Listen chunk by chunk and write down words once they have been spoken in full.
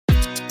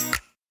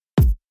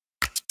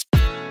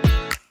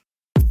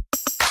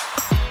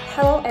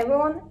Hello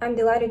everyone, I'm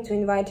delighted to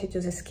invite you to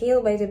the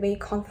Scale by the Bay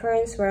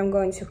conference where I'm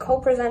going to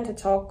co-present a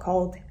talk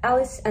called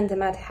Alice and the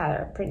Mad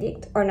Hatter,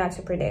 Predict or Not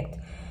to Predict.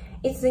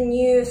 It's the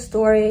new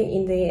story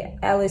in the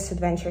Alice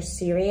Adventures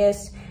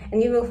series,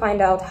 and you will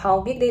find out how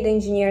big data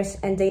engineers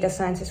and data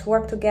scientists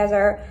work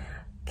together,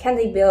 can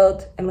they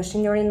build a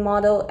machine learning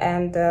model,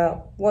 and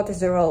what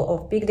is the role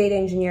of big data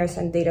engineers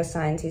and data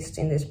scientists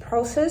in this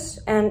process,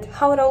 and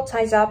how it all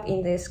ties up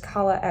in the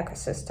Scala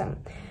ecosystem.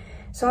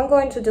 So I'm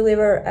going to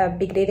deliver a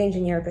big data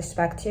engineer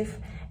perspective,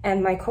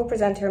 and my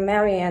co-presenter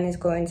Marianne is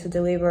going to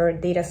deliver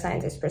data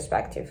scientist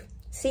perspective.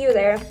 See you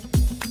there!